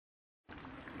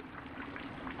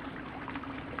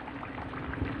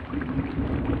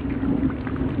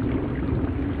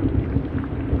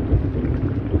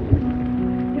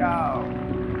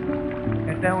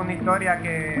Esta es una historia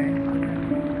que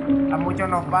a muchos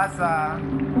nos pasa,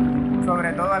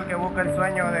 sobre todo al que busca el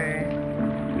sueño de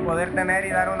poder tener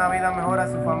y dar una vida mejor a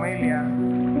su familia.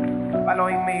 Para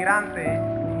los inmigrantes,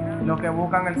 los que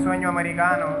buscan el sueño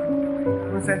americano,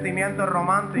 un sentimiento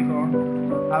romántico,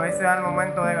 a veces al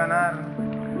momento de ganar,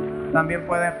 también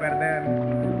puedes perder.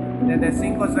 Desde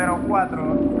 504,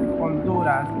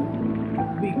 Honduras,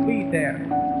 Big Peter,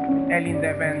 el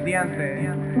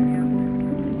independiente.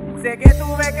 Sé que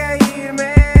tuve que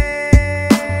irme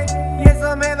y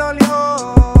eso me dolió,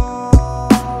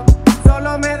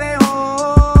 solo me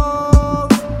dejó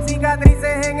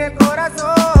cicatrices en el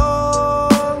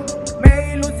corazón.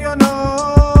 Me ilusionó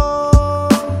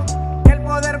el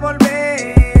poder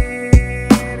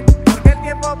volver, porque el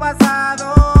tiempo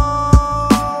pasado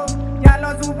ya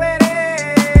lo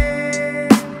superé.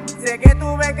 Sé que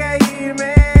tuve que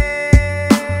irme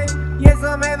y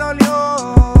eso me dolió,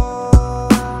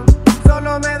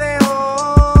 solo me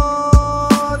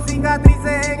dejó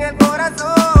cicatrices en el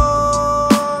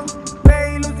corazón.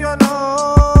 Me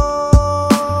ilusionó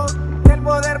el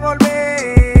poder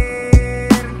volver,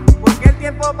 porque el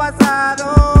tiempo pasado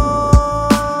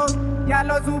ya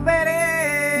lo superé.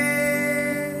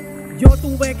 Yo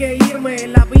tuve que irme,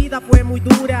 la vida fue muy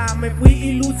dura. Me fui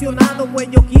ilusionado pues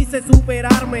yo quise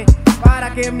superarme,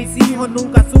 para que mis hijos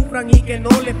nunca sufran y que no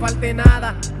les falte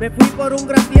nada. Me fui por un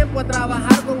gran tiempo a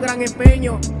trabajar con gran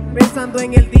empeño, pensando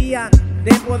en el día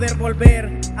de poder volver,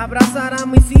 abrazar a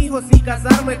mis hijos y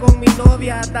casarme con mi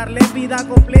novia, darles vida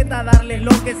completa, darles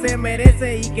lo que se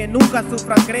merece y que nunca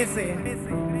sufran crece.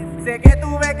 Sé que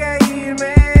tuve que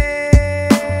irme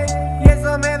y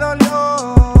eso me dolió,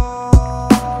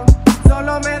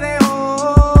 solo me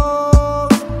dejó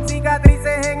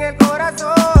cicatrices en el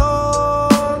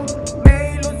corazón.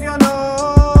 Me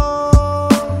ilusionó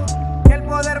el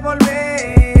poder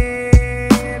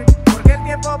volver, porque el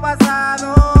tiempo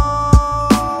pasado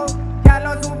ya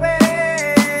lo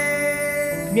superé.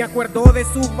 Me acuerdo de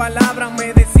sus palabras,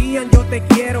 me decían yo te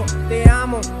quiero, te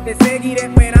amo, te seguiré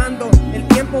esperando. El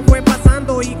tiempo fue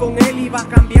pasando y con él ibas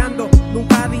cambiando.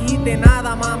 Nunca dijiste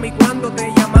nada, mami, cuando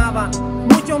te llamaba.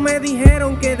 Muchos me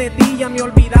dijeron que de ti ya me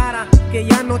olvidara, que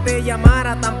ya no te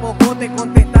llamara, tampoco te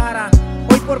contestara.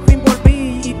 Hoy por fin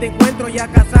volví y te encuentro ya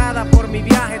casada, por mi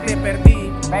viaje te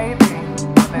perdí. Baby,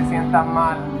 no te sientas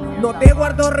mal. No te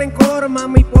guardo rencor,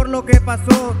 mami, por lo que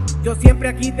pasó. Yo siempre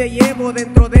aquí te llevo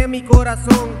dentro de mi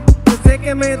corazón. Yo sé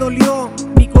que me dolió,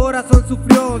 mi corazón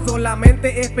sufrió.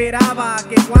 Solamente esperaba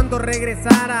que cuando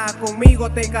regresara conmigo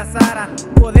te casara,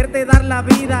 poderte dar la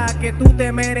vida que tú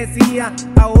te merecías.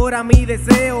 Ahora mi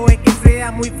deseo es que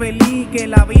seas muy feliz, que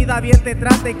la vida bien te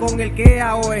trate con el que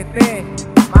ahora esté.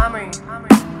 Mami,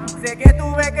 sé que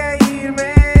tuve que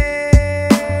irme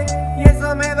y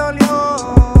eso me dolió,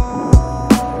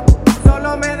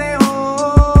 solo me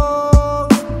dejó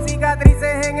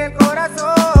cicatrices en el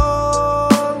corazón.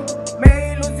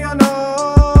 Me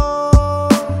ilusionó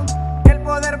el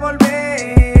poder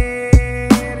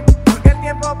volver, porque el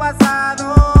tiempo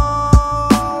pasado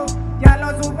ya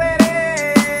lo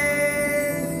superé.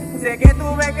 Sé que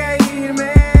tuve que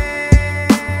irme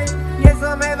y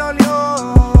eso me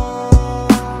dolió,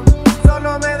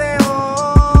 solo me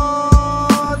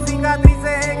dejó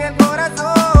cicatrices en el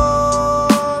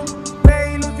corazón.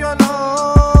 Me ilusionó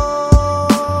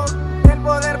el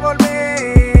poder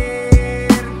volver,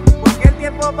 porque el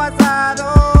tiempo pasado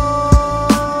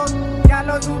ya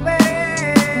lo superé.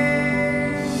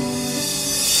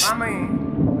 Mami,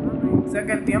 sé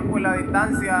que el tiempo y la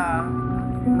distancia,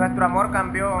 nuestro amor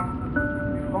cambió.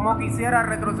 Como quisiera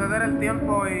retroceder el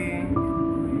tiempo y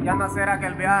ya no hacer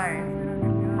aquel viaje.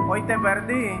 Hoy te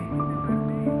perdí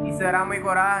y será mi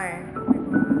coraje.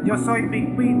 Yo soy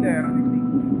Big Peter,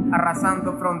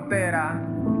 arrasando frontera,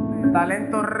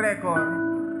 talento récord,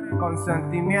 con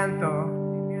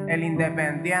sentimiento, el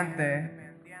independiente.